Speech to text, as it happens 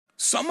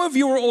Some of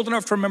you are old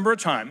enough to remember a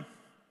time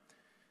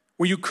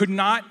where you could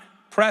not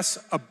press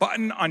a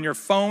button on your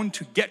phone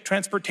to get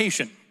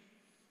transportation.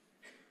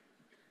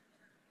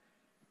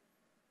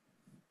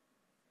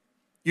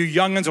 You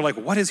youngins are like,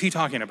 what is he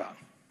talking about?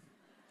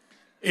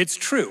 It's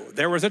true.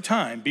 There was a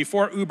time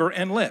before Uber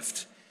and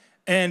Lyft.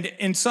 And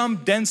in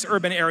some dense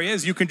urban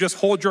areas, you can just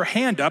hold your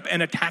hand up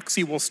and a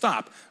taxi will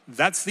stop.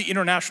 That's the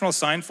international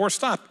sign for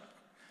stop.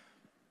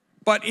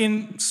 But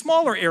in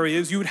smaller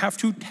areas, you would have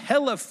to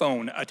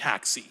telephone a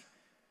taxi.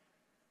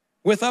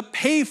 With a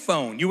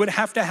payphone, you would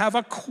have to have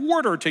a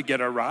quarter to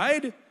get a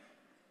ride.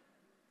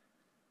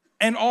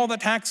 And all the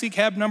taxi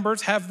cab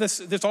numbers have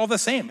this, it's all the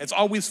same. It's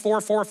always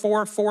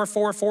 444,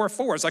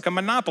 4444. It's like a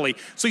monopoly.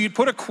 So you'd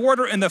put a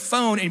quarter in the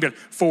phone and you'd be like,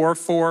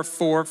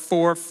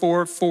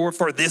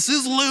 444444. This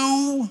is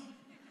Lou.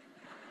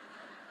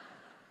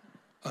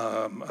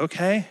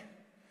 Okay.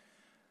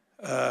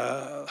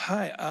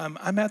 Hi,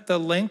 I'm at the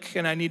link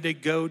and I need to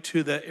go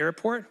to the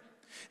airport.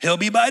 He'll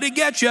be by to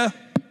get you.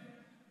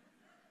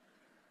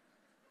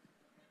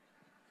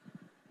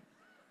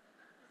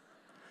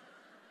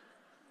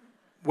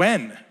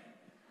 When?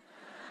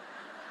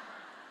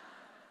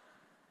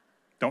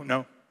 Don't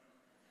know.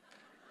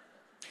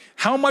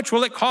 How much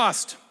will it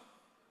cost?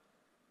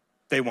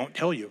 They won't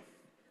tell you.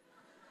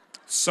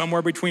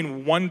 Somewhere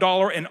between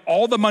 $1 and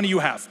all the money you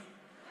have.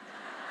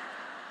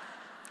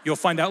 You'll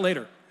find out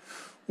later.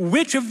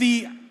 Which of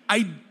the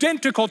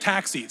identical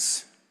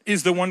taxis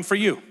is the one for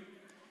you?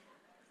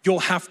 You'll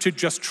have to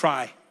just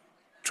try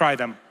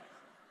them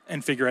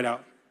and figure it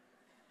out.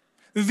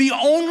 The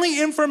only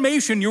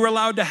information you're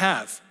allowed to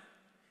have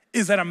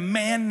is that a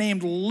man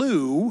named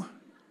Lou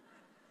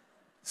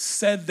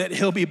said that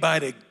he'll be by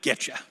to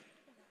get you.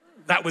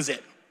 That was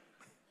it.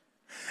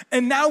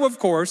 And now, of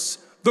course,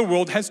 the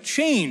world has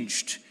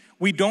changed.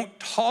 We don't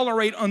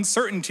tolerate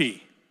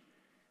uncertainty.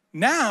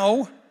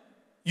 Now,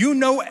 you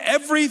know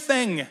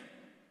everything.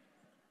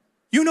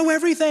 You know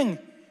everything.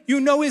 You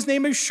know his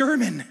name is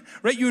Sherman,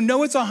 right? You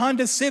know it's a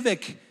Honda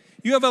Civic.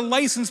 You have a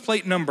license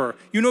plate number.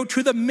 You know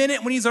to the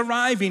minute when he's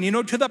arriving. You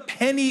know to the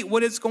penny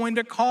what it's going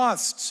to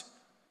cost.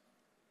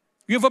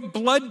 You have a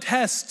blood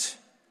test.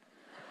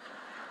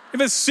 You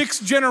have a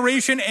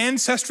 6th-generation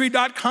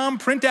Ancestry.com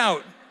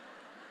printout.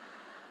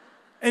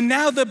 And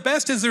now the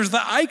best is there's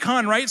the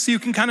icon, right? So you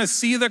can kind of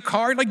see the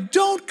card. Like,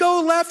 don't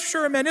go left,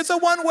 Sherman. It's a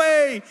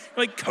one-way.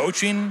 Like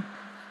coaching.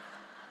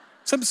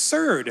 It's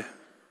absurd.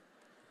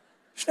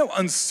 There's no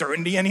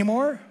uncertainty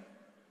anymore.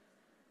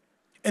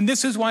 And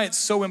this is why it's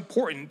so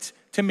important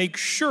to make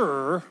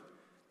sure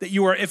that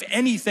you are, if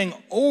anything,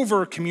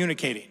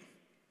 over-communicating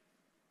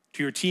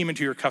to your team and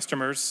to your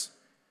customers,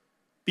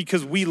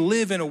 because we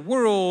live in a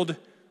world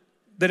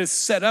that is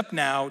set up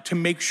now to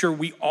make sure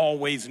we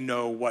always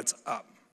know what's up.